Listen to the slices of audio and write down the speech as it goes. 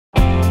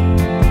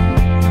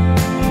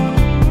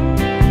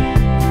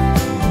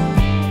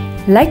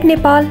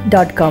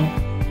likenepal.com,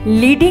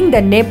 leading the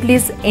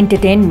Nepalese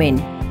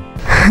entertainment.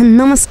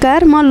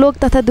 नमस्कार, म लोक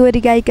तथा दोहोरी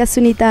गायिका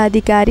सुनिता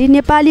अधिकारी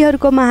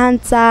नेपालीहरूको महान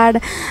चाड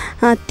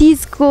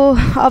तीजको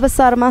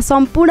अवसरमा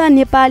सम्पूर्ण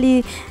नेपाली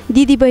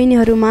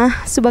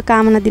दिदीबहिनीहरूमा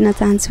शुभकामना दिन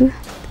चाहन्छु।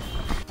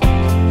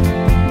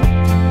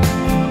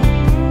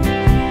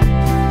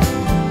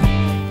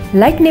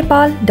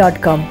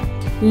 likenepal.com,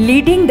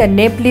 leading the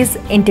Nepalese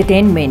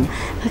entertainment.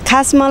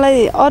 खास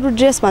मलाई अरू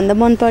ड्रेस भन्दा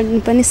मन पर्ने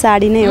पनि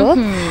साडी नै हो।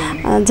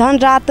 झन्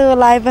रातो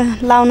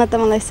लाउन त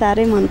मलाई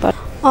साह्रै मन पर्छ।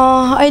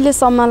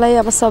 अहिलेसम्मलाई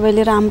अब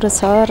सबैले राम्रो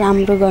छ,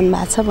 राम्रो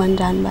गर्नुभएको छ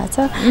भनिरहनु भएको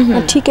छ।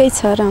 ठिकै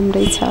छ,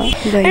 राम्रै छ।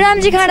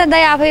 रामजी खाँडा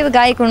दाइ आफै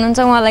गायक हुनुहुन्छ,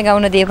 उहाँलाई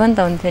गाउन दिए पनि त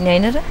हुन्थ्यो नि,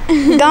 हैन र?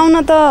 गाउन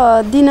त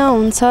दिन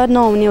हुन्छ,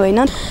 नहुने होइन।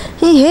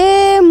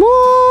 हे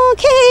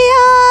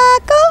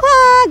मुखियाको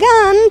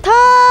आँगन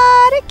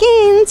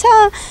थर्किन्छ,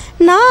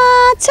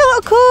 नाचो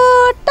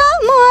खुट्टा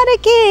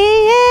मर्किन्छ।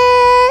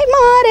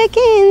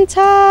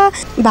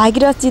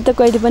 भागीरथजी त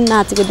कहिले पनि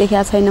नाचेको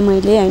देखाएको छैन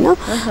मैले, होइन?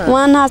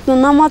 उहाँ नाच्नु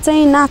न, म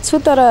चाहिँ नाच्छु,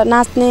 तर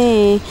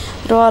नाच्ने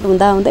रहर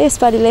हुँदा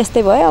यसपालिले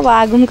यस्तै भयो। अब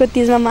आगुनको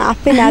तिजमा म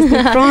आफै नाच्नु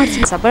प्रण।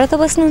 व्रत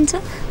बस्नुहुन्छ?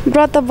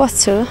 व्रत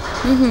बस्छु।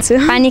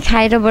 पानी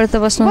खाएर व्रत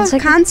बस्नुहुन्छ?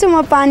 खान्छु,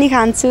 म पानी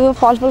खान्छु,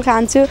 फलफुल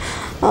खान्छु।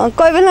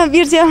 कोही बेला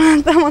बिर्स्यो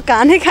त म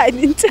खानै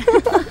खाइदिन्छु।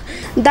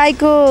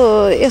 दाइको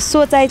यो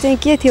सोचाइ चाहिँ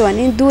के थियो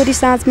भने दोहोरी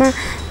साँझमा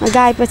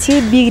गाएपछि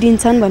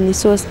बिग्रिन्छन् भन्ने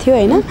सोच थियो,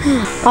 होइन?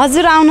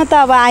 हजुर, आउन त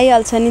अब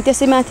आइहाल्छ नि।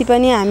 त्यसैमाथि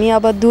पनि हामी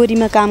अब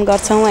दोहोरीमा काम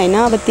गर्छौँ, होइन?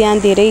 अब त्यहाँ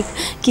धेरै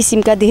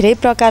किसिमका धेरै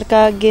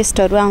प्रकारका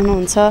गेस्टहरू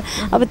आउनुहुन्छ।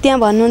 अब त्यहाँ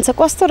भन्नुहुन्छ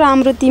कस्तो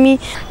राम्रो तिमी।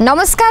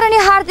 नमस्कार अनि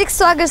हार्दिक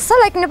स्वागत छ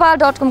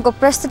likenepal.com को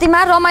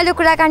प्रस्तुतिमा रमाइलो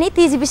कुराकानी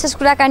तीज विशेष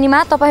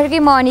कुराकानीमा। तपाईँहरूकै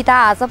म अनिता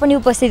आज पनि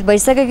उपस्थित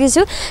भइसकेकी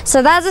छु।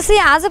 सदा जसै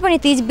आज पनि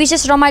तीज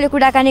विशेष रमाइलो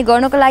कुराकानी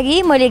गर्नको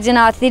लागि मैले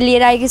एकजना अतिथि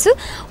लिएर आएकी छु।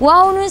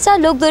 उहाँ हुनुहुन्छ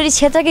लोकदोहोरी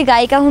क्षेत्रकी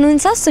गायिका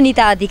हुनुहुन्छ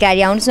सुनिता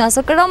अधिकारी। आउनुहोस्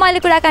उहाँसँग रमाइलो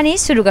कुराकानी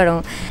सुरु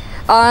गरौँ।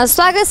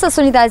 स्वागत छ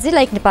सुनिताजी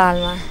लाइक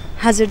नेपालमा।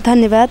 हजुर,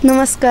 धन्यवाद।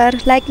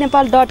 नमस्कार।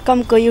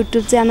 likenepal.com को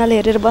युट्युब च्यानल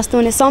हेरेर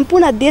बस्नुहुने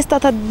सम्पूर्ण देश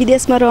तथा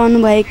विदेशमा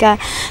रहनुभएका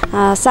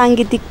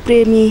साङ्गीतिक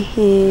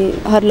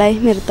प्रेमीहरूलाई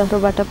मेरो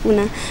तर्फबाट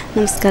पुनः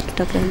नमस्कार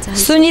टक्राउन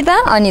चाहन्छु। सुनिता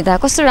अनिता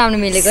कस्तो राम्रो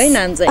मिलेको है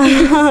नाम चाहिँ।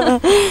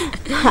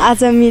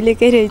 आज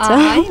मिलेकै रहेछ,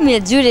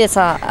 जुरेछ।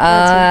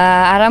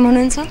 आराम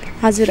हुनुहुन्छ?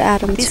 हजुर,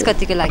 आराम। तीज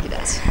कतिको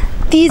लागिरहेछ?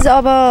 तीज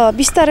अब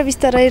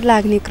बिस्तारै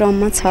लाग्ने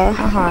क्रममा छ।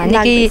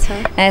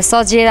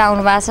 सजिएर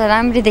आउनु भएको छ,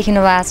 राम्ररी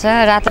देखिनु भएको छ।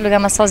 रातो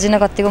लुगामा सजिन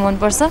कतिको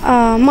मनपर्छ?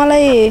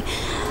 मलाई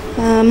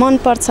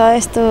मनपर्छ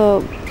यस्तो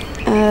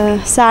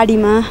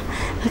साडीमा।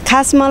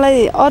 खास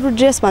मलाई अरू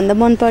ड्रेस भन्दा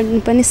मन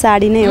पर्ने पनि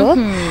साडी नै हो।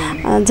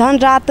 झन्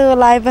रातो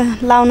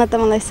लाउन त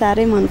मलाई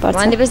साह्रै मनपर्छ।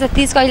 भनेपछि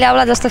तीज कहिले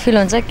आउला जस्तो फिल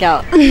हुन्छ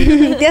क्या?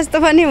 त्यस्तो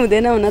पनि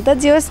हुँदैन हुन त।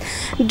 जे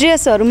होस्,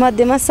 ड्रेसहरू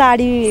मध्येमा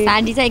साडी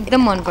चाहिँ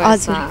एकदम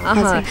मनपर्छ।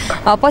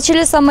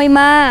 पछिल्लो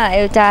समयमा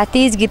एउटा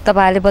तीज गीत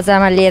तपाईँहरूले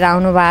बजारमा लिएर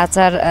आउनु भएको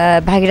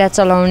छ, भागीरथ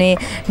चलाउने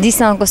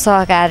जीसँगको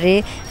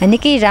सहकार्य।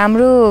 निकै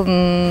राम्रो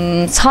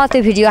छ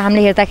त्यो भिडियो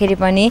हामीले हेर्दाखेरि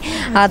पनि।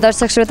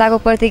 दर्शक श्रोताको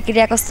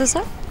प्रतिक्रिया कस्तो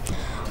छ?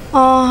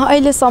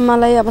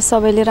 अहिलेसम्मलाई अब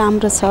सबैले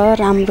राम्रो छ,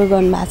 राम्रो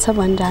गर्नुभएको छ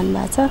भनिरहनु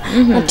भएको छ।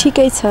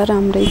 ठिकै छ,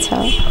 राम्रै छ।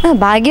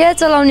 भागीरथ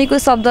चलाउनेको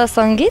शब्द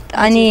सङ्गीत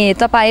अनि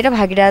तपाईँ र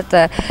भागीरथ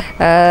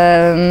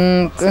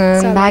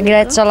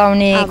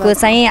चलाउनेको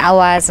चाहिँ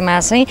आवाजमा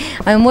चाहिँ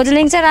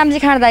मोडलिङ चाहिँ रामजी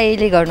खाँड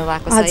दाइले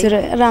गर्नुभएको छ।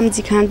 हजुर,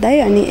 रामजी खाँड दाइ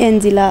अनि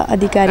एन्जिला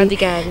अधिकारी।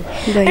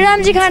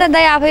 रामजी खाँड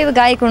दाइ आफै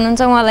गायक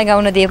हुनुहुन्छ, उहाँलाई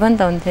गाउन दिए पनि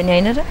त हुन्थ्यो नि,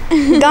 हैन र?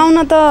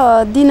 गाउन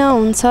त दिन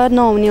हुन्छ,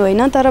 नहुने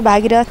होइन। तर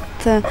भागीरथ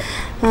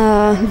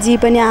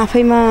जी पनि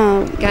आफैमा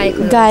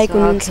गायक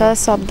हुनुहुन्छ।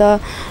 शब्द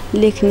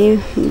लेख्ने,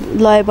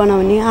 लय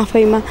बनाउने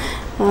आफैमा।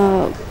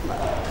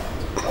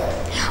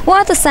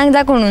 उहाँ त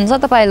स्याङ्जाको हुनुहुन्छ,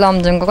 तपाईँ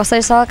लमजुङको।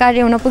 कसरी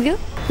सहकार्य हुन पुग्यो?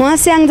 उहाँ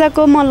स्याङ्जाको,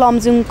 म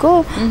लमजुङको।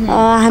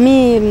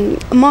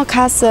 म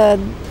खास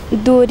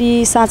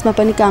दोहोरी साँझमा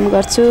पनि काम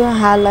गर्छु।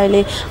 हाल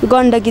अहिले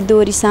गण्डकी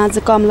दोहोरी साँझ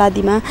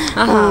कमलादीमा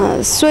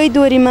सोही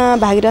दोहोरीमा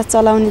भागीरथ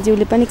चलाउने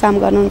ज्यूले पनि काम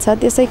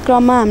गर्नुहुन्छ। त्यसै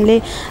क्रममा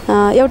हामीले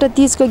एउटा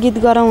तीजको गीत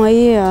गरौँ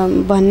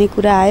है भन्ने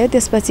कुरा आयो।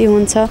 त्यसपछि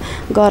हुन्छ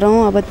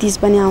गरौँ, अब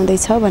तीज पनि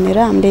आउँदैछ भनेर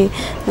हामीले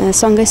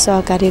सँगै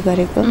सहकार्य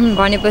गरेको।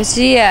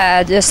 भनेपछि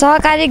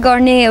सहकार्य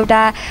गर्ने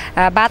एउटा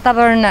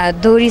वातावरण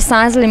दोहोरी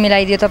साँझले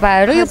मिलाइदियो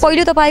तपाईँहरू। यो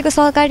पहिलो तपाईँको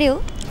सहकार्य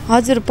हो?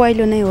 हजुर,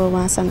 पहिलो नै हो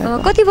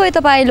उहाँसँग। कति भयो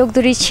तपाईँ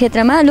लोकदोहोरी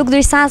क्षेत्रमा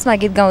लोकदोहोरी साँझमा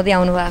गीत गाउँदै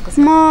आउनु भएको छ?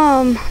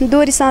 म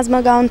दोहोरी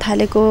साँझमा गाउन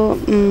थालेको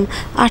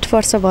 8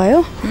 वर्ष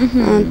भयो।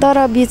 तर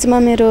बिचमा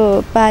मेरो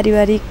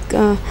पारिवारिक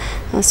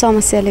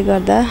समस्याले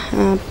गर्दा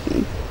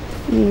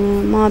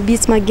म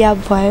बिचमा ग्याप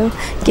भयो,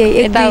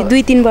 केही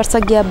 1-2-3 वर्ष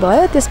ग्याप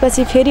भयो।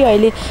 त्यसपछि फेरि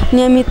अहिले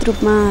नियमित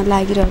रूपमा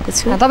लागिरहेको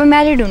छु। तपाईँ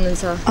म्यारिड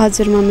हुनुहुन्छ?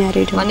 हजुर, म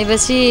म्यारिड हो।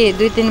 भनेपछि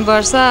 2-3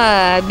 वर्ष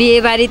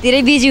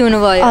बिहेबारीतिरै बिजी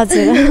हुनुभयो।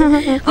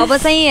 हजुर। अब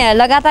चाहिँ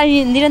लगातार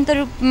निरन्तर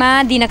रूपमा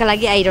दिनका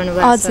लागि आइरहनु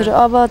भएको छ? हजुर,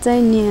 अब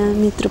चाहिँ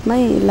नियमित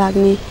रूपमै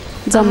लाग्ने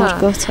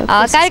जमर्को छ।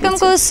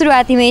 कार्यक्रमको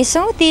सुरुवातीमै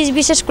छौँ तीज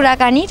विशेष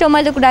कुराकानी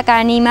रमाइलो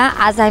कुराकानीमा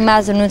आज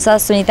हामीमाझ हुनुहुन्छ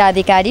सुनिता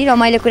अधिकारी।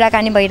 रमाइलो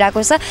कुराकानी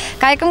भइरहेको छ।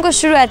 कार्यक्रमको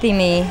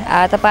सुरुवातीमै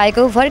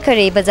तपाईँको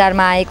भर्खरै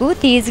बजारमा आएको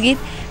तीज गीत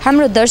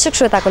हाम्रो दर्शक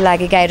श्रोताको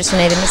लागि गाएर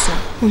सुनाइदिनुहोस् न।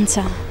 हुन्छ।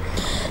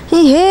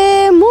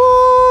 हे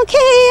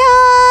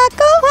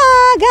मुखियाको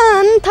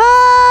आँगन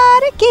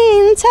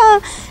थर्किन्छ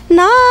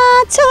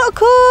नाचो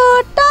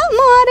खुट्टा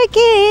मर्किन्छ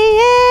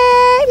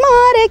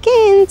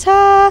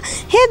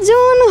हे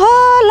जुन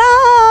होला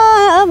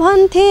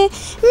भन्थे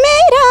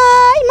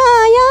मेरै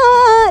माया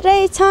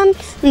रहेछन्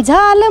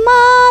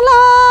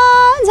झलमाला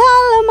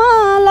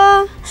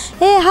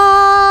ए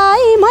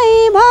हाय मै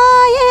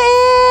भए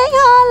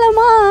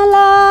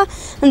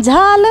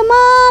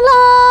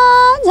झलमाला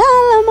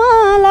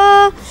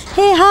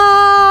हे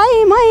हाय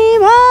मै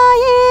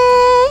भए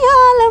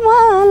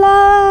झलमाला।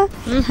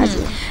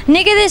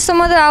 निकै धेरै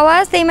सुमधुर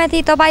आवाज,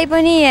 त्यहीमाथि तपाईँ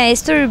पनि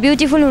यस्तो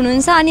ब्युटिफुल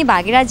हुनुहुन्छ अनि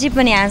भागीराजी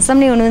पनि ह्यान्डसम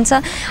नै हुनुहुन्छ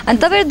अनि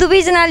तपाईँहरू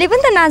दुवैजनाले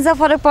पनि त नाच्दा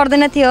फरक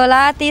पर्दैन थियो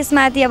होला।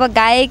 त्यसमाथि अब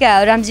गायक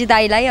रामजी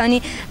दाईलाई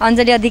अनि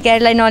अञ्जली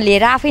अधिकारीलाई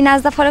नलिएर आफै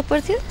नाच्दा फरक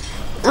पर्थ्यो?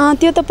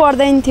 त्यो त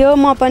पर्दैन थियो।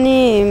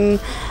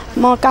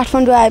 म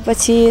काठमाडौँ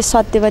आएपछि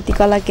सत्यवती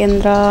कला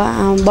केन्द्र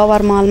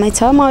बबर महलमै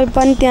छ। म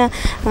पनि त्यहाँ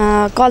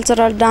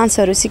कल्चरल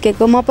डान्सहरू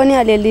सिकेको। म पनि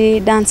अलिअलि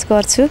डान्स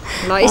गर्छु।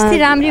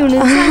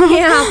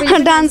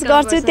 डान्स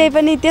गर्छु। त्यही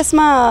पनि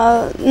त्यसमा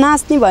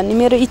नाच्ने भन्ने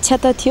मेरो इच्छा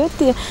त थियो।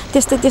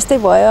 त्यस्तै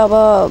भयो। अब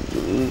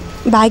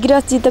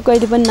भागीरथजी त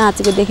कहिले पनि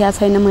नाचेको देखाएको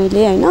छैन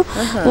मैले होइन।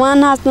 उहाँ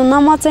नाच्नु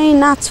न म चाहिँ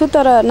नाच्छु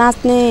तर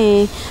नाच्ने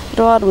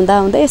रहर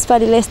हुँदा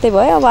यसपालिले यस्तै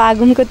भयो। अब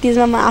आगमको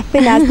तीजमा म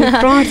आफै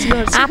नाच्ने प्रयास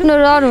गर्छु। आफ्नो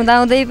रहर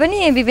हुँदाहुँदै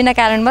पनि विभिन्न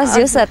कारणवश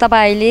जोस्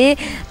तपाईँले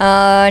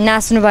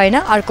नाच्नु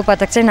भएन, अर्को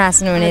पटक चाहिँ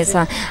नाच्नुहुनेछ।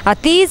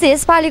 तीज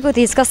यसपालिको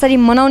तीज कसरी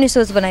मनाउने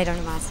सोच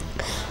बनाइरहनु भएको छ?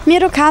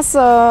 मेरो खास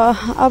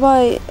अब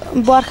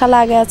बर्खा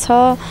लागेको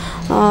छ।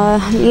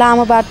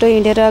 लामो बाटो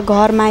हिँडेर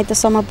घर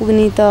माइतसम्म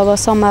पुग्ने त अब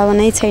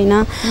सम्भावनै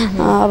छैन।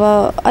 अब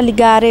अलिक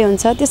गाह्रै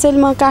हुन्छ।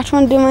 त्यसैले म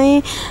काठमाडौँमै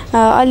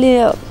अलि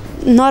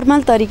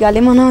नर्मल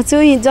तरिकाले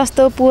मनाउँछु।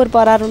 जस्तो पोहोर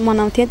परार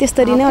मनाउँथेँ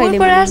त्यसरी नै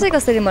अहिले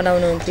कसरी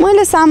मनाउनुहुन्छ?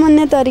 मैले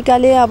सामान्य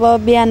तरिकाले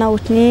अब बिहान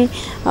उठ्ने,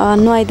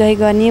 नुहाइधुवाइ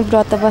गर्ने,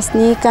 व्रत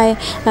बस्ने।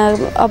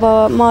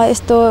 अब म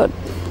यस्तो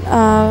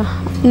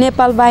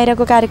नेपाल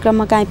बाहिरको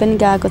कार्यक्रममा काहीँ पनि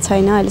गएको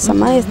छैन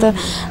अहिलेसम्म। यस्तो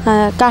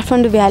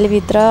काठमाडौँ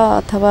भ्यालीभित्र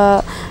अथवा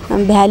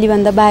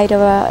भ्यालीभन्दा बाहिर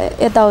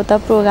यताउता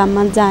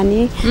प्रोग्राममा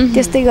जाने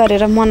त्यस्तै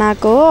गरेर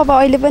मनाएको हो। अब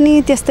अहिले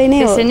पनि त्यस्तै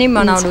नै हो।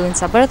 मनाउनुहुन्छ?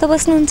 व्रत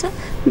बस्नुहुन्छ?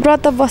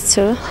 व्रत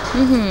बस्छु।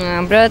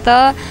 व्रत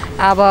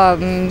अब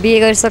बिहे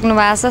गरिसक्नु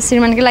भएको छ,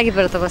 श्रीमानकै लागि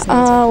व्रत बस्नु?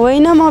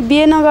 होइन, म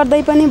बिहे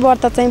नगर्दै पनि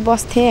व्रत चाहिँ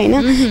बस्थेँ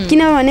होइन।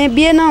 किनभने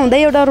बिहे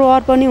नहुँदै एउटा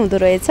रहर पनि हुँदो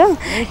रहेछ।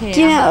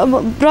 किन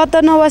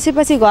व्रत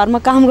नबसेपछि घरमा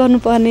काम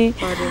गर्नुपर्ने,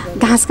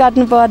 घाँस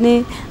काट्नुपर्ने।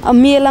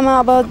 मेलामा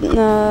अब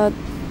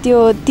त्यो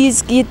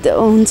तीज गीत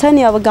हुन्छ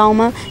नि अब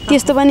गाउँमा,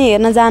 त्यस्तो पनि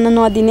हेर्न जान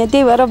नदिने।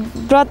 त्यही भएर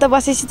व्रत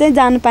बसेपछि चाहिँ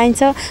जानु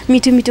पाइन्छ,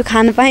 मिठो मिठो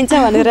खानु पाइन्छ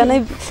भनेर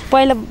नै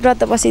पहिला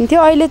व्रत बसिन्थ्यो।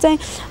 अहिले चाहिँ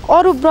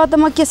अरू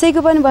व्रत म कसैको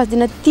पनि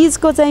बस्दिनँ।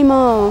 तीजको चाहिँ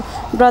म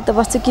व्रत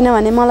बस्छु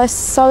किनभने मलाई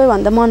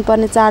सबैभन्दा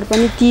मनपर्ने चाड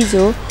पनि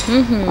तीज हो।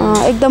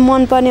 एकदम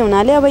मनपर्ने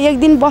हुनाले अब एक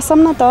दिन बसौँ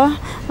न त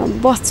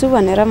बस्छु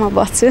भनेर म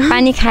बस्छु।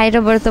 पानी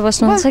खाएर व्रत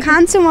बस्नुहुन्छ?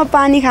 खान्छु, म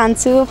पानी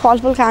खान्छु,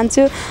 फलफुल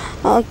खान्छु।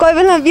 कोही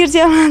बेला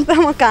बिर्स्यो भने त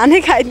म खानै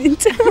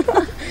खाइदिन्छु।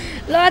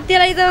 ल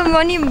त्यसलाई त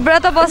अनि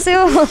व्रत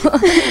बस्यो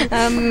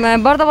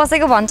व्रत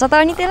बसेको भन्छ त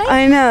अनि त्यसलाई?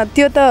 होइन,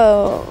 त्यो त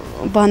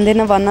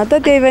भन्दैन भन्न त।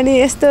 त्यही पनि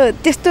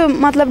त्यस्तो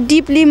मतलब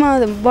डिपली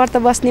म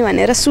व्रत बस्ने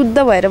भनेर शुद्ध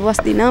भएर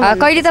बस्दिनँ।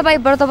 कहिले तपाईँ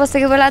व्रत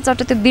बसेको बेला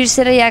चट्ट त्यो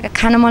बिर्सेर या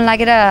खान मन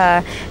लागेर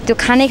त्यो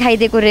खानै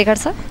खाइदिएको रेकर्ड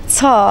छ?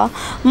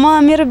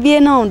 मेरो बिहे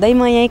नहुँदै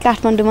म यहीँ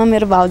काठमाडौँमा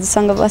मेरो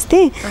भाउजूसँग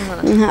बस्थेँ।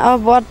 अब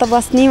व्रत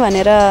बस्ने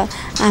भनेर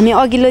हामी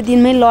अघिल्लो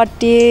दिनमै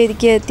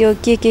लट्टे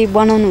के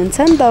बनाउनुहुन्छ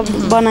नि त,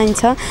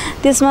 बनाइन्छ।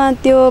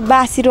 त्यसमा त्यो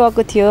बासी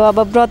रहेको थियो। अब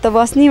व्रत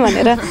बस्ने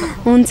भनेर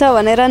हुन्छ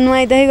भनेर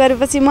नुहाइधुवाइ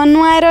गरेपछि म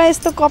नुहाएर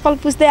यस्तो कपाल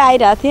पुस्दै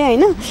आइरहेको थिएँ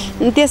होइन।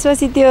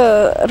 त्यसपछि त्यो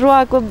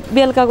रहेको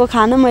बेलुकाको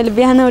खाना मैले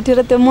बिहान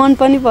उठेर त्यो मन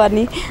पनि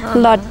पर्ने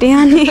लट्टे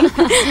अनि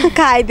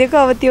खाइदिएको।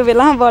 अब त्यो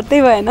बेलामा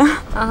व्रतै भएन।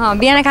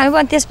 बिहान खानु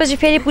भयो,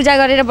 त्यसपछि फेरि पूजा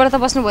गरेर व्रत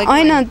बस्नु भयो?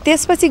 होइन,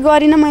 त्यसपछि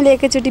गरिनँ मैले।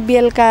 एकैचोटि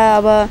बेलुका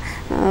अब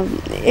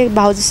एक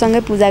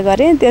भाउजूसँगै पूजा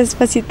गरेँ।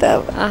 त्यसपछि त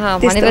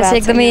भनेपछि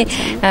एकदमै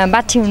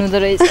बाठी हुनुहुँदो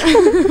रहेछ।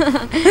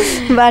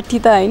 बाठी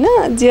त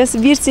होइन, जस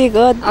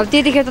बिर्सेको। अब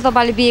त्यतिखेर त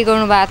तपाईँले बिहे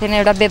गर्नु भएको थिएन,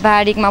 एउटा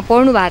व्यावहारिकमा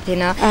पढ्नु भएको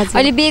थिएन।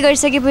 अहिले बिहे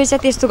गरिसकेपछि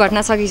त्यस्तो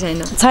घटना छ कि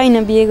छैन?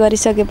 छैन, बिहे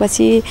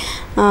गरिसकेपछि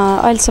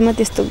अहिलेसम्म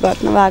त्यस्तो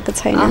घटना भएको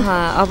छैन।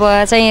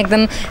 अब चाहिँ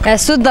एकदम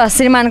शुद्ध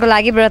श्रीमानको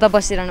लागि व्रत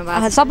बसिरहनु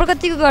भएको छ। सपोर्ट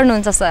कतिको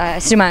गर्नुहुन्छ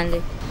श्रीमानले?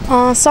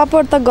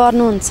 सपोर्ट त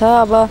गर्नुहुन्छ।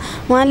 अब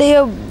उहाँले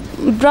यो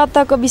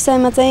व्रतको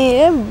विषयमा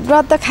चाहिँ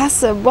व्रत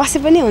खास बसे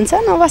पनि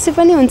हुन्छ नबसे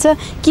पनि हुन्छ,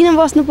 किन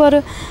बस्नु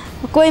पर्यो?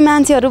 कोही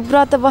मान्छेहरू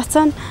व्रत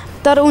बस्छन्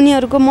तर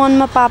उनीहरूको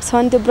मनमा पाप छ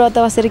भने त्यो व्रत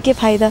बसेर के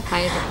फाइदा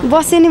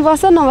बसे नि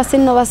बस नबसे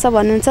नि नबस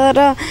भन्नुहुन्छ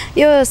र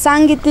यो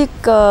साङ्गीतिक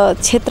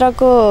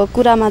क्षेत्रको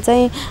कुरामा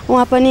चाहिँ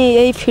उहाँ पनि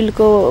यही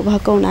फिल्डको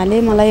भएको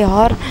हुनाले मलाई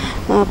हर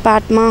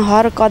पार्टमा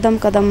हर कदम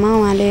कदममा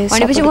उहाँले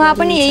भनेपछि उहाँ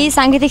पनि यही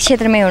साङ्गीतिक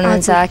क्षेत्रमै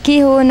हुनुहुन्छ के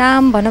हो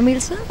नाम भन्न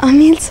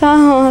मिल्छ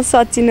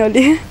सचिन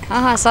ओली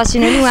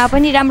सचिन ओली उहाँ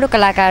पनि राम्रो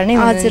कलाकार नै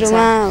हुनुहुन्छ हजुर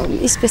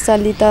उहाँ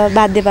स्पेसली त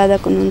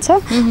वाद्यवादक हुनुहुन्छ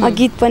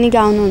गीत पनि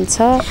गाउनुहुन्छ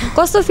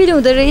कस्तो फिल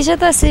हुँदो रहेछ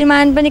त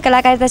श्रीमान पनि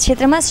कलाकारिता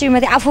क्षेत्रमा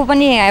श्रीमती आफू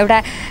पनि एउटा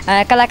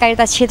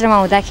कलाकारिता क्षेत्रमा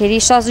हुँदाखेरि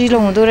सजिलो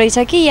हुँदो रहेछ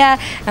कि या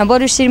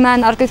बरु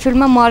श्रीमान अर्कै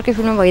फिल्डमा म अर्कै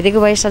फिल्डमा भइदिएको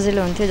भए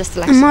सजिलो हुन्थ्यो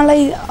जस्तो लाग्छ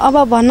मलाई अब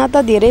भन्न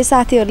त धेरै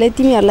साथीहरूले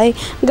तिमीहरूलाई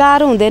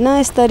गाह्रो हुँदैन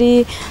यसरी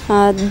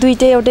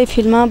दुईटै एउटै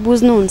फिल्डमा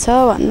बुझ्नुहुन्छ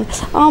भन्नु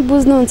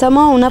बुझ्नुहुन्छ म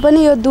हुन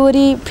पनि यो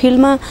दोहोरी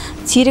फिल्डमा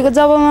छिरेको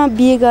जब म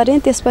बिहे गरेँ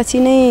त्यसपछि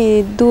नै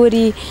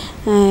दोहोरी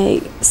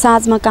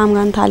साँझमा काम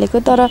गर्न थालेको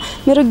तर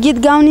मेरो गीत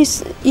गाउने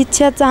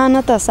इच्छा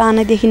चाहना त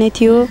सानैदेखि नै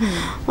थियो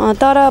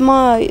तर म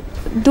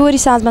दोहोरी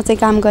साँझमा चाहिँ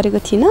काम गरेको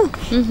थिइनँ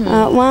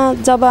उहाँ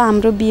जब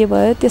हाम्रो बिहे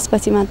भयो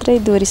त्यसपछि मात्रै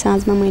दोहोरी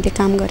साँझमा मैले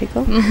काम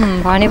गरेको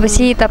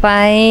भनेपछि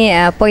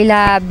तपाईँ पहिला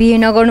बिहे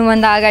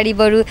नगर्नुभन्दा अगाडि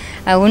बरु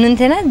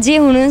हुनुहुन्थेन जे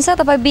हुनुहुन्छ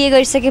तपाईँ बिहे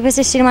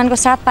गरिसकेपछि श्रीमानको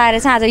साथ पाएर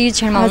चाहिँ आज यो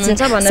क्षणमा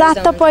हुनुहुन्छ भन्नु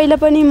साथ त पहिला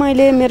पनि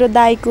मैले मेरो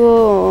दाइको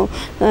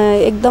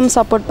एकदम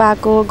सपोर्ट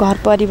पाएको घर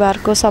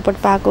परिवारको सपोर्ट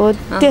पाएको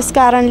त्यस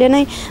कारणले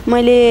नै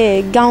मैले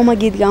गाउँमा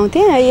गीत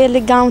गाउँथेँ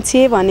यसले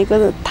गाउँछे भनेको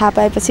थाहा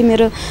पाएपछि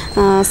मेरो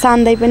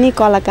सान्दै पनि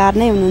कलाकार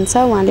नै हुनुहुन्छ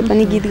उहाँले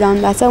पनि गीत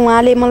गाउनु भएको छ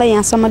उहाँले मलाई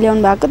यहाँसम्म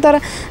ल्याउनु भएको तर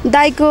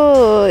दाइको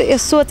यो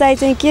सोचाइ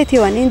चाहिँ के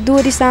थियो भने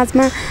दोहोरी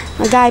साँझमा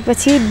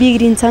गाएपछि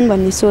बिग्रिन्छन्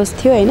भन्ने सोच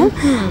थियो होइन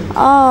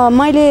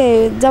मैले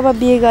जब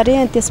बिहे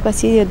गरेँ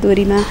त्यसपछि यो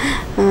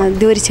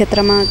दोहोरी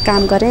क्षेत्रमा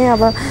काम गरेँ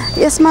अब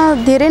यसमा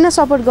धेरै नै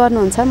सपोर्ट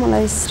गर्नुहुन्छ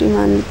मलाई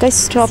श्रीमानकै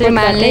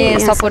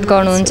सपोर्ट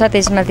गर्नुहुन्छ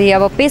त्यसमाथि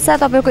अब पेसा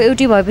तपाईँको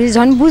एउटै भएपछि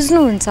झन्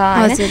बुझ्नुहुन्छ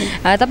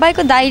होइन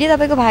तपाईँको दाइले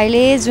तपाईँको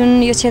भाइले जुन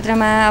यो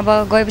क्षेत्रमा अब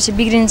गएपछि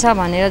बिग्रिन्छ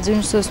भनेर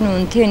जुन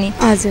सोच्नुहुन्थ्यो नि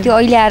त्यो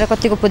अहिले आएर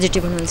कतिको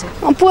पोजिटिभ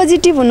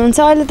हुनुहुन्छ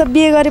अहिले त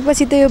बिहे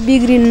गरेपछि त यो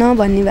बिग्रिन्न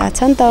भन्ने भएको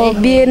छ नि त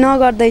बिहे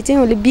नगर्दै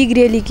चाहिँ उसले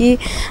बिग्रेली कि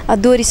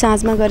दोहोरी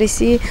साँझमा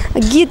गरेपछि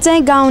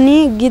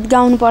गीत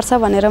गाउनुपर्छ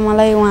भनेर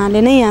मलाई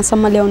उहाँले नै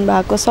यहाँसम्म ल्याउनु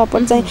भएको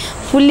सपोर्ट चाहिँ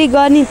फुल्ली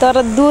गर्ने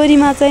तर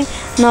दोहोरीमा चाहिँ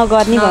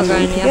नगर्ने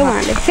भन्नुहुन्थ्यो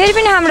उहाँले फेरि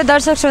पनि हाम्रो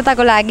दर्शक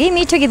श्रोताको लागि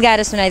मिठो गीत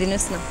गाएर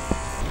सुनाइदिनुहोस् न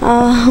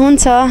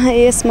हुन्छ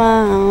यसमा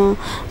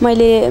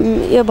मैले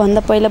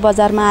योभन्दा पहिला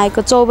बजारमा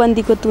आएको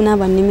चौबन्दीको तुना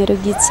भन्ने मेरो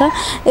गीत छ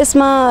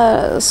यसमा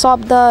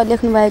शब्द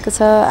लेख्नुभएको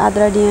छ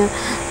आदरणीय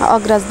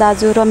अग्रज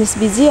दाजु रमेश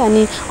बिजी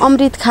अनि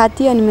अमृत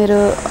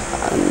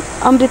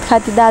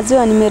खाती दाजु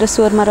अनि मेरो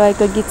स्वरमा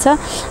रहेको गीत छ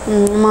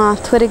म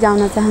थोरै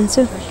गाउन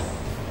चाहन्छु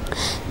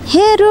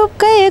हे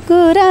रूपकै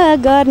कुरा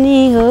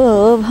गर्ने हो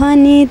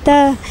भनी त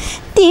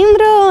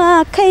तिम्रो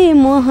आँखै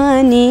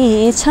मोहनी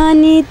छ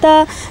नि त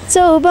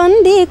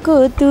चौबन्दीको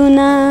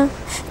तुना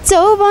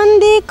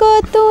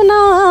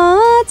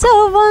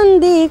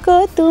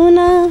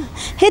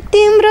हे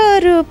तिम्रो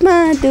रूपमा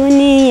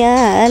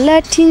दुनियाँ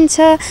लठिन्छ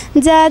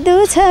जादु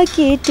छ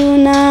कि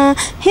टुना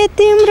हे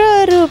तिम्रो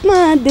रूपमा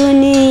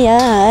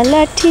दुनियाँ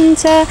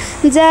लठिन्छ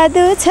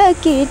जादु छ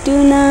कि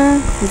टुना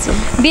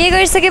बिहे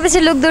गरिसकेपछि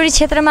लोकदोरी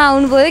क्षेत्रमा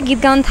आउनुभयो गीत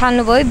गाउन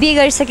थाल्नुभयो बिहे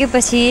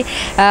गरिसकेपछि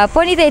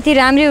पनि त यति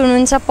राम्रै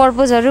हुनुहुन्छ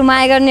पर्पोजहरू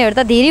माया गर्नेहरू त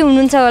धेरै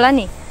हुनुहुन्छ होला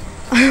नि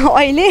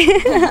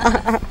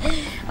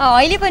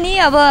अहिले पनि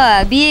अब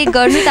बिहे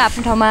गर्नु त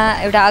आफ्नो ठाउँमा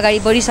एउटा अगाडि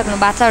बढिसक्नु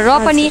भएको छ र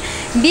पनि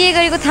बिहे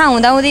गरेको थाहा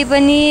हुँदाहुँदै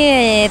पनि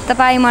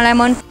तपाईँ मलाई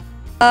मन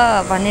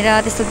भनेर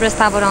त्यस्तो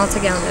प्रस्तावहरू आउँछ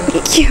कि आउँदैन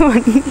के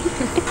भन्नु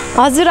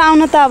हजुर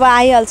आउन त अब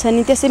आइहाल्छ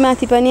नि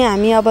त्यसैमाथि पनि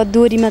हामी अब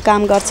दोहोरीमा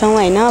काम गर्छौँ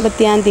होइन अब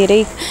त्यहाँ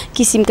धेरै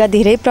किसिमका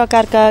धेरै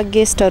प्रकारका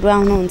गेस्टहरू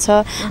आउनुहुन्छ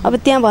अब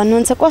त्यहाँ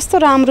भन्नुहुन्छ कस्तो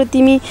राम्रो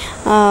तिमी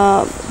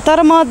तर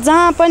म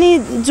जहाँ पनि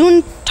जुन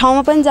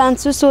ठाउँमा पनि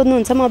जान्छु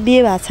सोध्नुहुन्छ म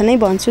बिहे भएको छ नै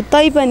भन्छु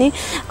तैपनि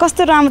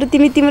कस्तो राम्रो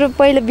तिम्रो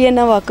पहिला बिहे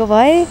नभएको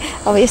भए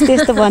अब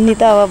यस्तो भन्ने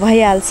त अब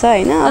भइहाल्छ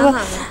होइन अब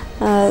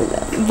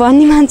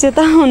भन्ने मान्छे त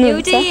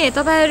हुनुहुन्छ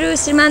तपाईँहरू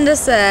श्रीमान र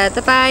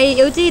तपाईँ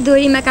एउटै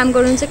दोहोरीमा काम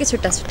गर्नुहुन्छ कि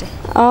छुट्टा छुट्टै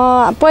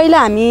पहिला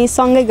हामी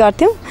सँगै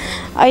गर्थ्यौँ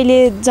अहिले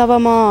जब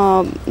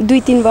म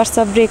 2-3 वर्ष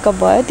ब्रेकअप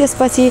भयो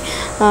त्यसपछि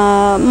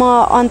म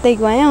अन्तै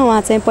गएँ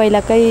उहाँ चाहिँ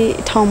पहिलाकै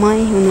ठाउँमै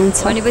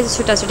हुनुहुन्छ भनेपछि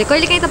छुट्टा छुट्टै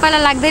कहिलेकाहीँ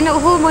तपाईँलाई लाग्दैन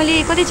ओहो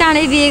मैले कति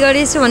चाँडै बिहे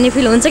गरेछु भन्ने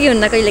फिल हुन्छ कि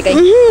हुन्न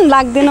कहिलेकाहीँ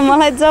लाग्दैन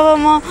मलाई जब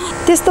म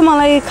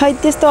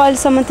त्यस्तो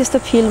अहिलेसम्म त्यस्तो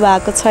फिल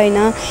भएको छैन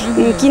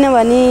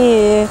किनभने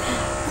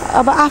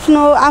अब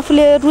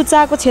आफूले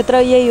रुचाएको क्षेत्र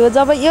यही हो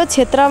जब यो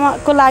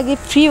क्षेत्रको लागि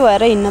फ्री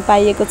भएर हिँड्न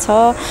पाइएको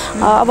छ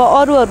अब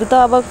अरूहरू त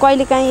अब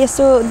कहिलेकाहीँ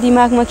यसो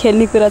दिमागमा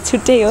खेल्ने कुरा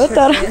छुट्टै हो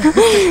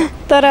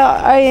तर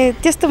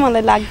त्यस्तो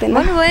मलाई लाग्दैन।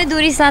 भन्नुभयो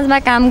दुरी साँझमा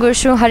काम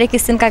गर्छु, हरेक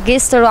किसिमका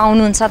गेस्टहरू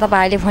आउनुहुन्छ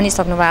तपाईँहरूले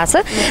भनिसक्नु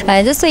भएको छ।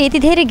 जस्तो यति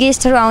धेरै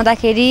गेस्टहरू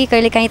आउँदाखेरि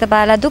कहिलेकाहीँ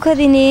तपाईँहरूलाई दुःख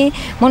दिने,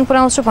 मन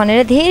पराउँछु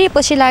भनेर धेरै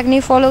पछि लाग्ने,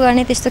 फलो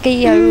गर्ने त्यस्तो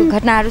केही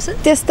घटनाहरू छ?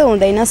 त्यस्तो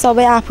हुँदैन,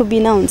 सबै आफू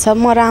बिना हुन्छ।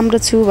 म राम्रो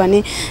छु भने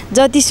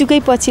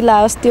जतिसुकै पछि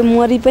लाओस्, त्यो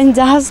मरि पनि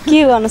जाओस्,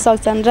 के गर्न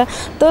सक्छन् र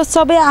त्यो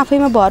सबै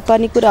आफैमा भर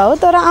पर्ने कुरा हो।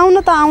 तर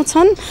आउन त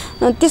आउँछन्,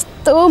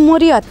 त्यस्तो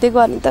मरि हत्या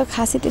गर्ने त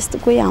खासै त्यस्तो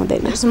कोही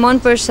आउँदैन।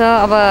 मनपर्छ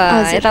अब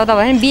यताउता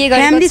भयो बिहे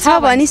गरेको फ्यामिली छ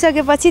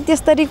भनिसकेपछि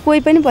त्यसरी कोही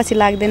पनि पछि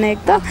लाग्दैन।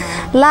 एक त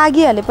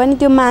लागिहाले पनि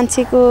त्यो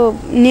मान्छेको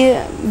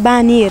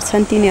बानी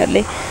हेर्छन्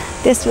तिनीहरूले,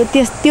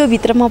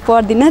 त्योभित्र म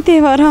पर्दिनँ,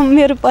 त्यही भएर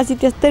मेरो पछि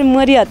त्यस्तै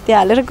मरिहत्या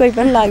हालेर कोही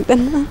पनि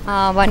लाग्दैन।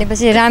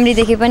 भनेपछि राम्री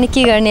देखे पनि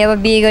के गर्ने,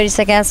 अब बिहे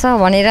गरिसकेको छ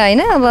भनेर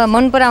होइन, अब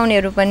मन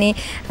पराउनेहरू पनि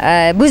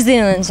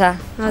बुझ्दिनुहुन्छ,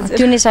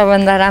 त्यो नै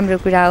सबभन्दा राम्रो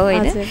कुरा हो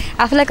होइन।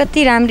 आफूलाई कति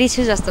राम्री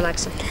छु जस्तो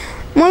लाग्छ?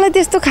 मलाई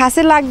त्यस्तो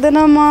खासै लाग्दैन,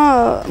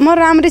 म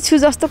राम्रै छु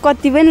जस्तो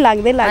कति पनि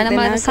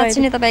लाग्दैन। साँच्चै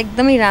नै तपाईँ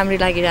एकदमै राम्री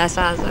लागिरहेछ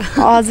आज।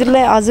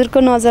 हजुरको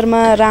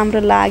नजरमा राम्रो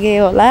लागे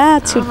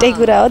होला, छुट्टै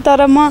कुरा हो।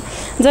 तर म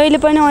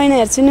जहिले पनि ऐना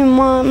हेर्छु नि,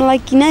 मलाई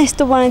किन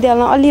यस्तो बनाइदियो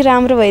होला, अलि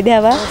राम्रो भइदियो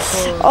भए,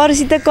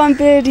 अरूसित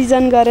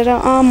कम्पेरिजन गरेर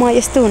म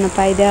यस्तो हुन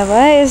पाइदियो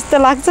भए यस्तो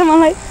लाग्छ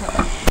मलाई।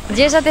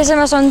 जे छ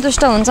त्यसैमा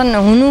सन्तुष्ट हुन्छन्,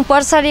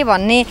 हुनुपर्छ अरे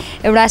भन्ने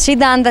एउटा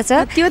सिद्धान्त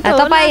छ।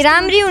 तपाईँ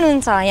राम्री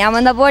हुनुहुन्छ,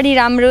 यहाँभन्दा बढी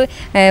राम्रो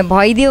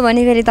भइदियो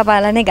भने फेरि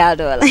तपाईँलाई नै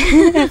गाह्रो होला।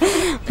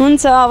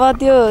 हुन्छ, अब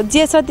त्यो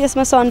जे छ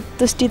त्यसमा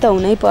सन्तुष्टि त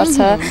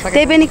हुनैपर्छ।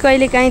 त्यही पनि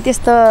कहिलेकाहीँ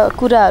त्यस्तो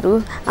कुराहरू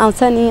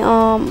आउँछ नि,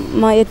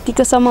 म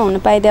यतिकोसम्म हुन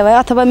पाइदियो भए,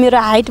 अथवा मेरो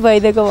हाइट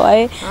भइदिएको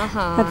भए,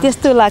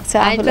 त्यस्तो लाग्छ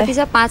आफूलाई।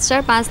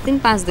 5'4",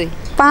 5'3", 5'2",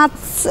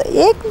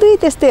 5'1",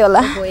 2" त्यस्तै होला।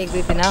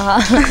 1-2 दिन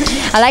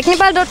लाइक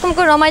नेपाल.com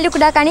को रमाइलो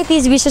कुराकानी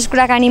तीज विशेष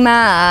कुराकानीमा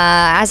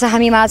आज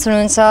हामी माझ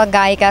हुनुहुन्छ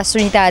गायिका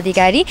सुनिता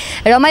अधिकारी।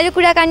 रमाइलो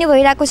कुराकानी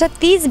भइरहेको छ,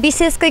 तीज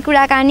विशेषकै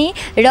कुराकानी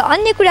र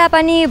अन्य कुरा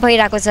पनि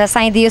भइरहेको छ।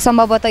 सायद यो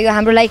सम्भवतः यो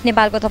हाम्रो लाइक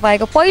नेपालको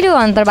तपाईँको पहिलो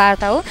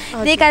अन्तर्वार्ता हो,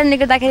 त्यही कारणले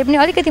गर्दाखेरि पनि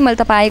अलिकति मैले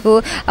तपाईँको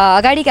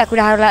अगाडिका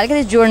कुराहरूलाई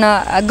अलिकति जोड्न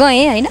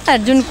गएँ होइन।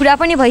 जुन कुरा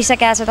पनि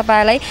भइसकेको छ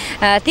तपाईँलाई,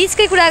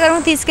 तीजकै कुरा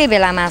गरौँ, तीजकै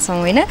बेलामा छौँ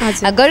होइन।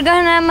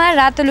 गरगहनामा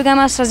रातो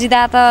लुगामा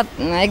सजिँदा त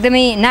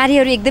एकदमै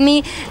नारीहरू एकदमै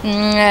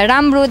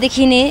राम्रो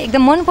देखिने,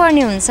 एकदम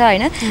मनपर्ने हुन्छ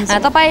होइन।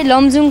 तपाईँ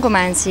लमजुङको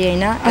मान्छे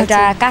होइन, एउटा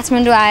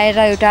काठमाडौँ आएर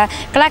एउटा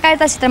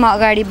कलाकारिता क्षेत्रमा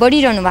अगाडि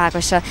बढिरहनु भएको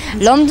छ।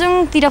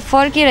 लमजुङतिर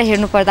फर्केर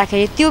हेर्नु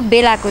पर्दाखेरि त्यो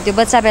बेलाको, त्यो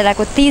बच्चा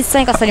बेलाको तीज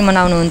चाहिँ कसरी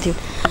मनाउनुहुन्थ्यो?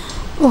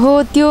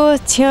 हो,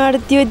 त्यो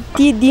क्षण,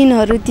 ती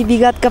दिनहरू, ती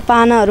विगतका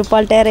पानाहरू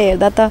पल्टाएर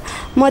हेर्दा त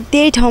म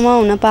त्यही ठाउँमा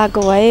हुन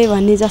पाएको भए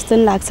भन्ने जस्तो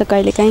नि लाग्छ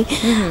कहिलेकाहीँ।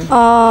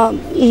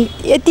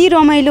 यति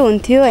रमाइलो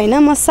हुन्थ्यो होइन।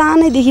 म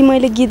सानैदेखि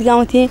मैले गीत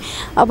गाउँथेँ।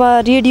 अब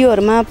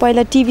रेडियोहरूमा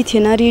पहिला टिभी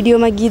थिएन,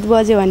 रेडियोमा गीत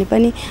बज्यो भने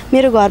पनि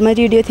मेरो घरमा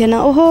रेडियो थिएन,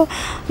 ओहो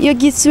यो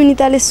गीत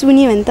सुनिताले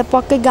सुन्यो भने त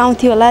पक्कै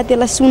गाउँथ्यो होला,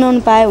 त्यसलाई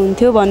सुनाउनु पाए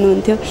हुन्थ्यो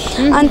भन्नुहुन्थ्यो।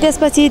 अनि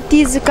त्यसपछि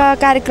तीजका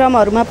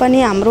कार्यक्रमहरूमा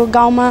पनि हाम्रो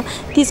गाउँमा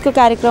तीजको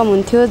कार्यक्रम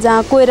हुन्थ्यो,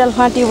 जहाँ कोइराल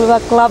फाँटी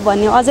क्लब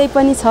भन्ने अझै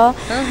पनि छ।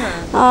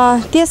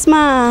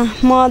 त्यसमा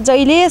म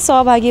जहिले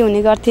सहभागी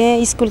हुने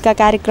गर्थेँ स्कुलका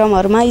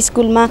कार्यक्रमहरूमा।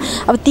 स्कुलमा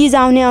अब तीज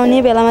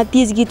आउने बेलामा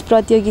तीज गीत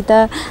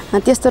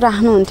प्रतियोगिता त्यस्तो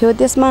राख्नुहुन्थ्यो,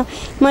 त्यसमा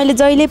मैले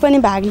जहिले पनि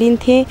भाग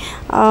लिन्थेँ।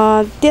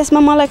 त्यसमा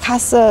मलाई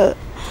खास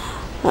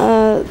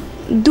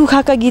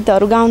दुःखका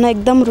गीतहरू गाउन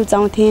एकदम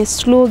रुचाउँथेँ,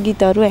 स्लो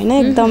गीतहरू होइन,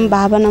 एकदम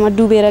भावनामा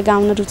डुबेर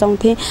गाउन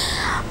रुचाउँथेँ।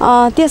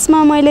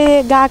 त्यसमा मैले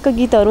गाएको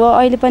गीतहरू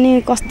अहिले पनि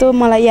कस्तो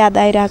मलाई याद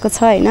आइरहेको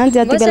छ होइन।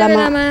 जति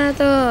बेलामा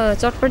त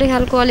चटपटे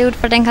खालको अलि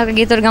उटपटाङ खालको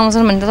गीतहरू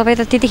गाउँछन् भने त तपाईँ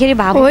त त्यतिखेर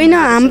भाव होइन।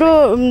 हाम्रो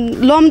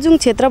लमजुङ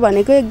क्षेत्र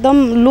भनेको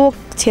एकदम लोक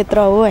क्षेत्र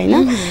हो होइन,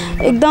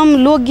 एकदम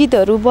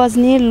लोकगीतहरू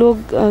बज्ने,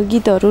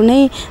 लोकगीतहरू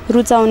नै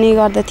रुचाउने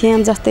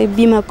गर्दथे। जस्तै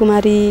बिमा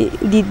कुमारी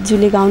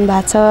दिदीले गाउनु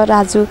भएको छ,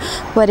 राजु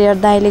परियार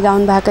दाईले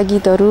गाउनु भएका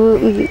गीतहरू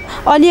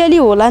अलिअलि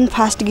होला नि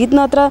फास्ट गीत,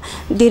 नत्र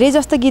धेरै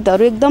जस्तो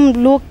गीतहरू एकदम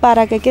लोक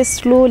पाराका के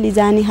स्लोली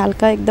जाने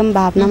खालका, एकदम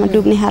भावनामा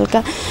डुब्ने खालका।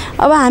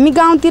 अब हामी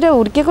गाउँतिर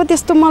हुर्केको,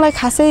 त्यस्तो मलाई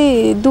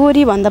खासै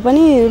दोहोरी भन्दा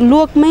पनि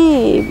लोकमै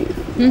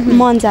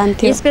मन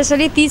जान्थ्यो।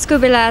 स्पेसली तीजको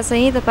बेला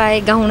चाहिँ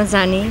तपाईँ गाउन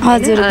जाने,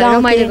 हजुर,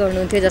 रमाइलो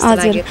गर्नुहुन्थ्यो जस्तो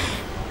लाग्यो।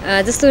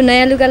 जस्तो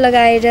नयाँ लुगा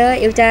लगाएर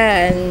एउटा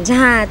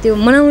जहाँ त्यो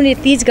मनाउने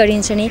तीज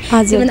गरिन्छ नि,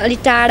 त्योभन्दा अलिक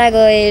टाढा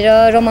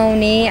गएर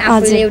रमाउने,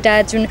 आफूले एउटा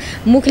जुन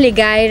मुखले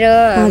गाएर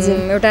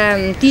एउटा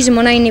तीज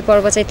मनाइने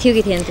पर्व चाहिँ थियो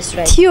कि थिएन?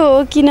 त्यस्तो थियो,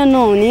 किन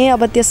नहुने।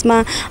 अब त्यसमा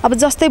अब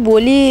जस्तै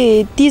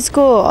भोलि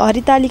तीजको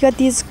हरितालिका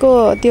तीजको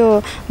त्यो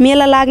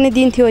मेला लाग्ने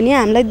दिन थियो नि,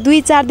 हामीलाई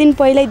 2-4 दिन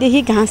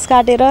पहिल्यैदेखि घाँस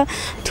काटेर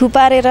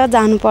थुपारेर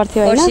जानु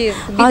पर्थ्यो होइन।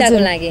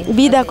 हजुर,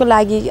 बिदाको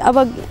लागि अब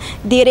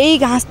धेरै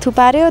घाँस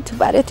थुपार्यो।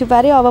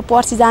 अब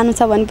पर्सि जानु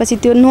छ भनेपछि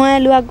त्यो नयाँ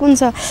लुगा कुन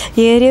छ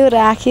हेऱ्यो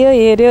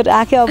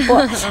राख्यो।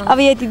 अब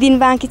यति दिन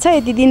बाँकी छ,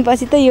 यति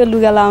दिनपछि त यो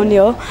लुगा लाउने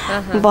हो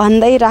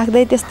भन्दै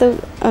राख्दै त्यस्तो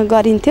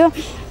गरिन्थ्यो।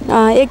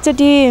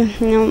 एकचोटि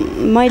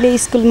मैले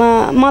स्कुलमा,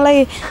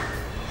 मलाई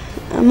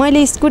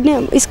मैले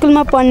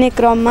स्कुलमा पढ्ने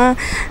क्रममा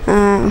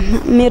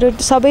मेरो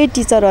सबै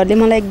टिचरहरूले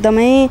मलाई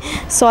एकदमै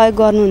सहयोग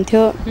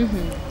गर्नुहुन्थ्यो।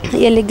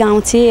 यसले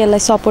गाउँ चाहिँ यसलाई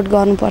सपोर्ट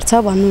गर्नुपर्छ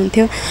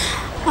भन्नुहुन्थ्यो।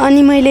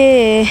 अनि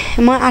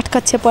म 8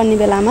 कक्षा पढ्ने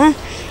बेलामा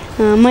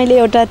मैले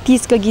एउटा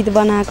तीजको गीत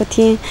बनाएको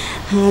थिएँ,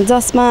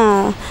 जसमा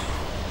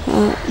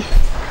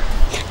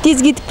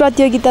तीज गीत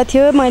प्रतियोगिता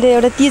थियो। मैले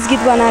एउटा तीज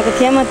गीत बनाएको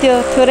थिएँ, म त्यो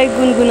थोरै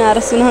गुनगुनाएर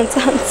सुनाउन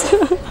चाहन्छु।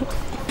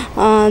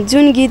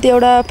 जुन गीत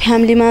एउटा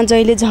फ्यामिलीमा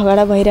जहिले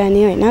झगडा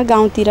भइरहने होइन,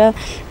 गाउँतिर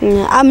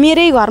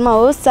मेरै घरमा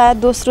होस् चाहे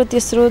दोस्रो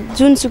तेस्रो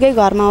जुनसुकै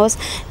घरमा होस्,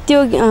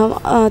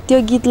 त्यो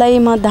गीतलाई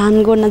म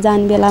धान गोड्न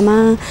जाने बेलामा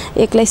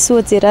एक्लै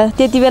सोचेर,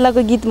 त्यति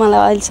बेलाको गीत मलाई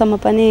अहिलेसम्म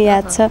पनि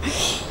याद छ।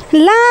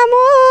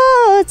 लामो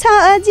छ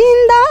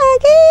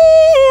जिन्दगी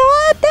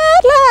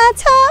अतेर्ला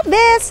छ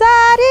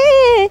बेसारी,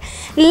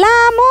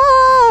 लामो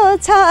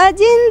छ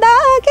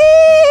जिन्दगी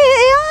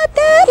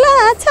अतेर्ला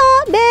छ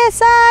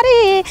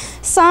बेसारी,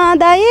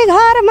 सधैँ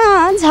घरमा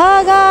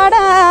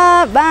झगडा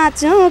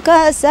बाँचौँ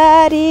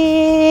कसरी,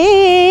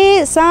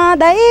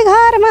 सधैँ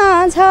घरमा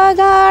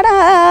झगडा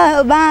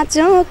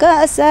बाँचौँ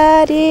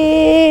कसरी,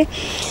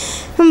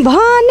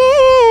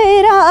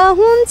 भनेर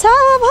हुन्छ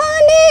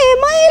भने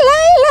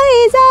मैलाई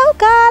लैजाऊ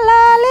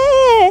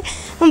कालाले,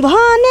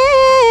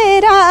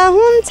 भनेर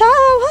हुन्छ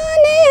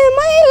भने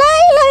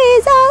मैलाई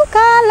लैजाऊ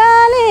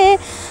कालाले,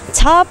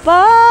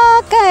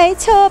 छपक्कै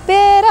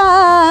छोपेर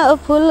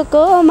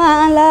फुलको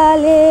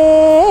मालाले,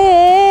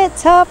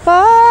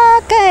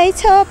 छपक्कै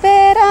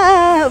छोपेर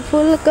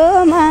फुलको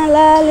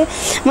मालाले।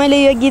 मैले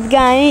यो गीत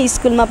गाएँ,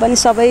 स्कुलमा पनि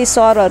सबै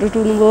सरहरू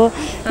रुनुभयो।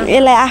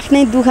 यसलाई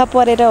आफ्नै दुःख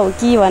परेर हो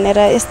कि भनेर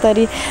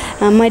यसरी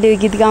मैले यो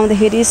गीत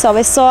गाउँदाखेरि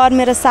सबै सर,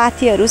 मेरो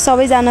साथीहरू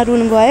सबैजना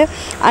रुनुभयो।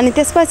 अनि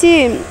त्यसपछि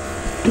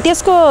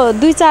त्यसको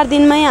 2-4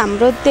 दिनमै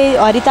हाम्रो त्यही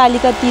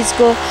हरितालिका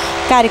तीजको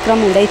कार्यक्रम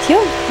हुँदै थियो।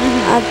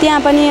 त्यहाँ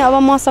पनि अब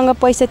मसँग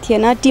पैसा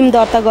थिएन, टिम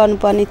दर्ता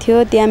गर्नुपर्ने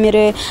थियो। त्यहाँ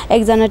मेरो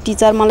एकजना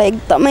टिचर मलाई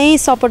एकदमै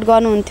सपोर्ट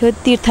गर्नुहुन्थ्यो,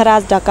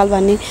 तीर्थराज ढकाल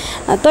भन्ने।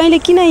 तैँले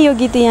किन यो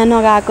गीत यहाँ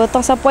नगाएको,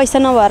 तँसँग पैसा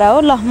नभएर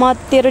हो, ल म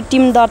तेरो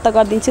टिम दर्ता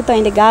गरिदिन्छु,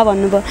 तैँले गा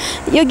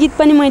भन्नुभयो। यो गीत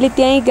पनि मैले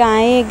त्यहीँ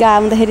गाएँ।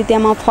 गाउँदाखेरि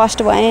त्यहाँ म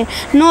फर्स्ट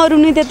भएँ।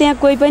 नरुनु त त्यहाँ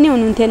कोही पनि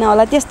हुनुहुन्थेन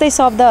होला। त्यस्तै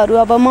शब्दहरू,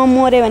 अब म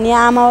मरेँ भने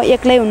आमा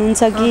एक्लै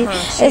हुनुहुन्छ कि,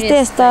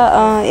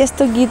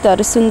 यस्तो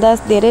गीतहरू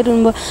सुन्दा धेरै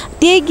रुनुभयो।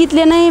 त्यही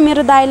गीतले नै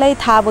मेरो दाइलाई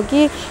थाहा भयो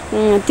कि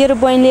तेरो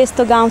बहिनीले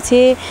यस्तो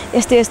गाउँछे,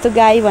 यस्तो यस्तो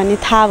गाई भन्ने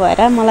थाहा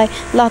भएर मलाई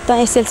ल त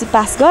एसएलसी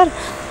पास गर,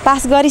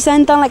 पास गरिस्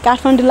भने तँलाई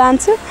काठमाडौँ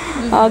लान्छु,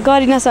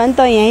 गरिनस् भने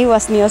त यहीँ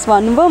बस्ने होस्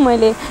भन्नुभयो।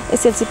 मैले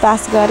एसएलसी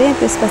पास गरेँ।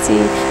 त्यसपछि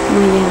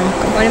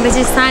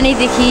भनेपछि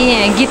सानैदेखि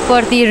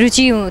गीतप्रति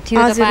रुचि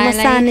थियो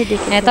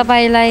तपाईँलाई।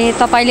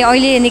 तपाईँले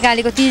अहिले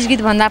निकालेको तीज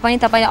गीत भन्दा पनि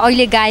तपाईँले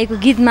अहिले गाएको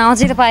गीतमा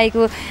अझै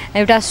तपाईँको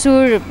एउटा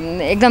सुर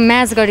एकदम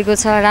म्याच गरेको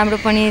छ, राम्रो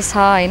पनि छ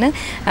होइन।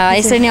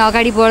 यसरी नै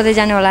अगाडि बढ्दै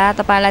जानु होला।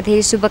 तपाईँलाई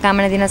धेरै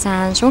शुभकामना दिन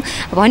चाहन्छु।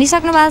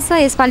 भनिसक्नु भएको छ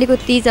यसपालिको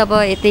तीज अब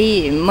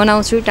यतै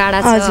मनाउँछु, टाढा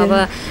छ,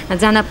 अब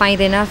जान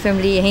पाइँदैन,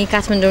 फ्यामिली यहीँ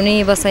काठमाडौँ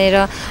नै बसेर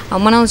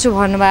मनाउँछु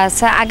भन्नुभएको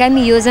छ।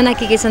 आगामी योजना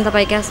के छन्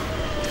तपाईँका,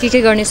 के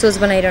गर्ने सोच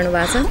बनाइरहनु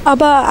भएको छ? अब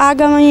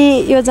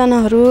आगामी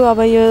योजनाहरू, अब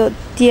यो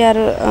तिहार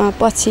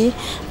पछि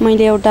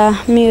मैले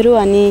एउटा मेरो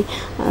अनि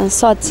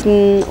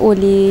सचिन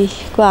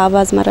ओलीको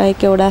आवाजमा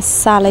रहेको एउटा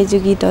सालैजु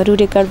गीतहरू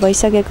रेकर्ड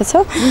भइसकेको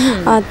छ।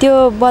 त्यो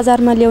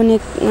बजारमा ल्याउने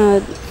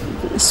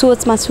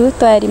सोचमा छु,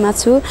 तयारीमा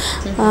छु।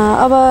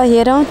 अब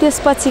हेरौँ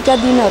त्यसपछिका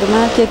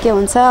दिनहरूमा के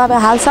हुन्छ। अब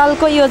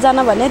हालसालको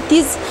योजना भने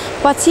तीज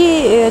पछि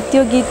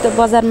त्यो गीत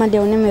बजारमा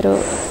ल्याउने मेरो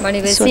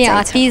भनेपछि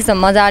तीज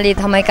मजाले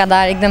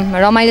धमाकादार एकदम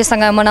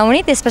रमाइलोसँग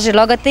मनाउने, त्यसपछि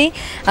लगत्तै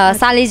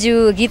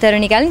सालेजु गीतहरू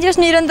निकाल्ने, जस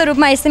निरन्तर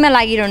रूपमा यसैमा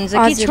लागिरहनुहुन्छ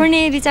कि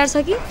छोड्ने विचार छ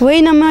कि?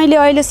 होइन, मैले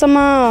अहिलेसम्म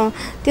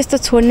त्यस्तो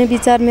छोड्ने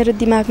विचार मेरो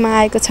दिमागमा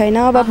आएको छैन।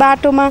 अब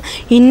बाटोमा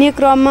हिँड्ने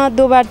क्रममा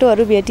दो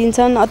बाटोहरू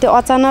भेटिन्छन्, त्यो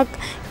अचानक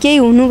केही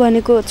हुनु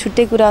भनेको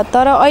छुट्टै कुरा।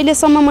 तर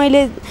अहिलेसम्म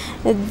मैले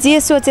जे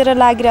सोचेर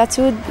लागिरहेको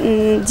छु,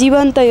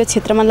 जीवन त यो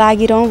क्षेत्रमा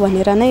लागिरहँ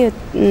भनेर नै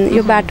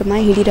यो बाटोमा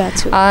हिँडिरहेको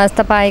छु।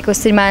 तपाईँको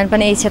श्रीमान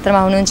पनि यही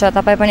क्षेत्रमा हुनुहुन्छ,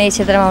 तपाईँ पनि यही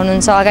क्षेत्रमा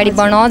हुनुहुन्छ, अगाडि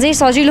बढ्न अझै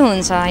सजिलो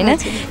हुन्छ होइन।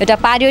 एउटा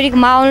पारिवारिक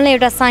माहौल नै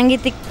एउटा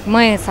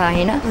साङ्गीतिकमय छ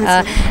होइन।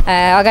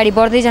 अगाडि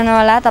बढ्दै जानु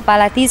होला।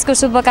 तपाईँलाई तीजको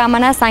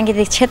शुभकामना,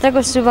 साङ्गीतिक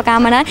क्षेत्रको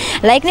शुभकामना।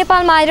 लाइक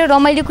नेपालमा आएर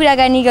रमाइलो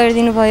कुराकानी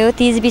गरिदिनु भयो,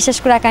 तीज विशेष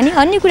कुराकानी,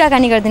 अन्य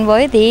कुराकानी गरिदिनु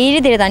भयो, धेरै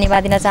धेरै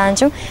धन्यवाद दिन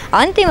चाहन्छु।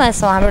 अन्त्यमा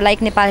हाम्रो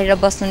लाइक नेपाल हेरेर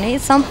बस्नुहुने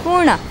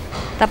सम्पूर्ण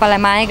तपाईँलाई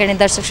माया गर्ने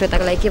दर्शक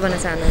श्रोताको लागि के भन्न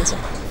चाहनुहुन्छ?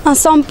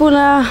 सम्पूर्ण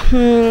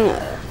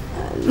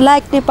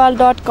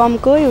लाइकनेपाल.com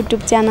को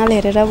युट्युब च्यानल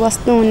हेरेर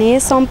बस्नुहुने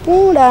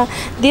सम्पूर्ण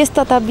देश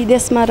तथा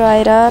विदेशमा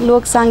रहेर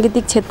लोक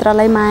साङ्गीतिक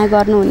क्षेत्रलाई माया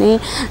गर्नुहुने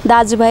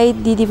दाजुभाइ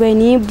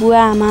दिदीबहिनी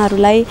बुवा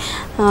आमाहरूलाई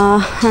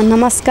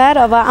नमस्कार।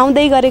 अब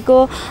आउँदै गरेको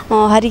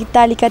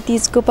हरितालिका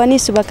तीजको पनि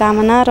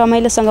शुभकामना,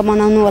 रमाइलोसँग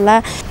मनाउनु होला।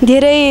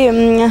 धेरै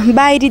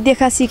बाहिरी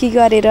देखासिखी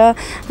गरेर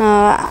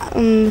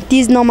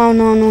तीज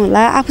नमनाउनु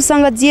होला।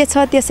 आफूसँग जे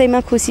छ त्यसैमा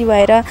खुसी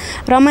भएर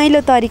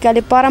रमाइलो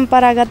तरिकाले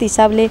परम्परागत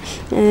हिसाबले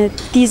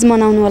तीज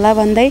मनाउनु होला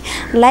भन्दै भन्दै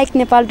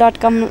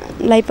likenepal.com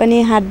लाई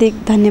पनि हार्दिक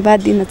धन्यवाद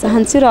दिन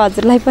चाहन्छु र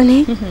हजुरलाई पनि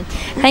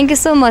थ्याङ्क यू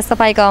सो मच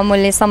तपाईँको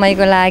अमूल्य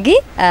समयको लागि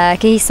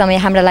केही समय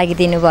हाम्रो लागि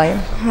दिनुभयो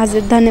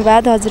हजुर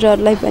धन्यवाद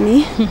हजुरहरूलाई पनि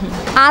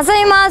आज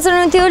माझ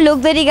हुनुहुन्थ्यो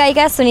लोकदरी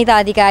गायिका सुनिता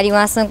अधिकारी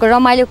उहाँसँगको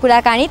रमाइलो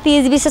कुराकानी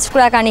तीज विशेष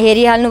कुराकानी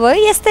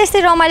हेरिहाल्नुभयो यस्तै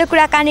यस्तै रमाइलो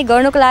कुराकानी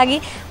गर्नुको लागि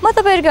म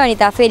तपाईँहरूको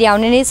अनिता फेरि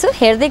आउने नै छु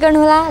हेर्दै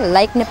गर्नुहोला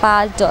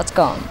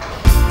likenepal.com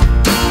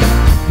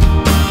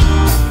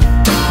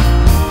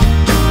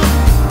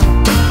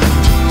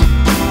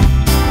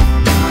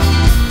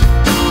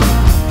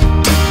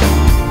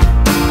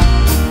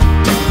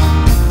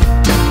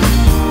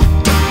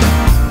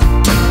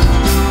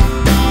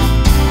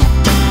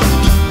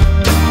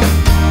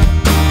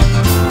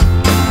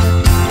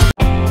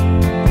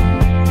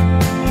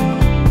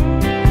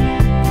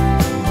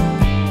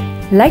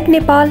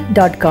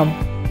likenepal.com,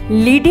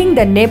 leading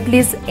the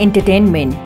Nepalese entertainment.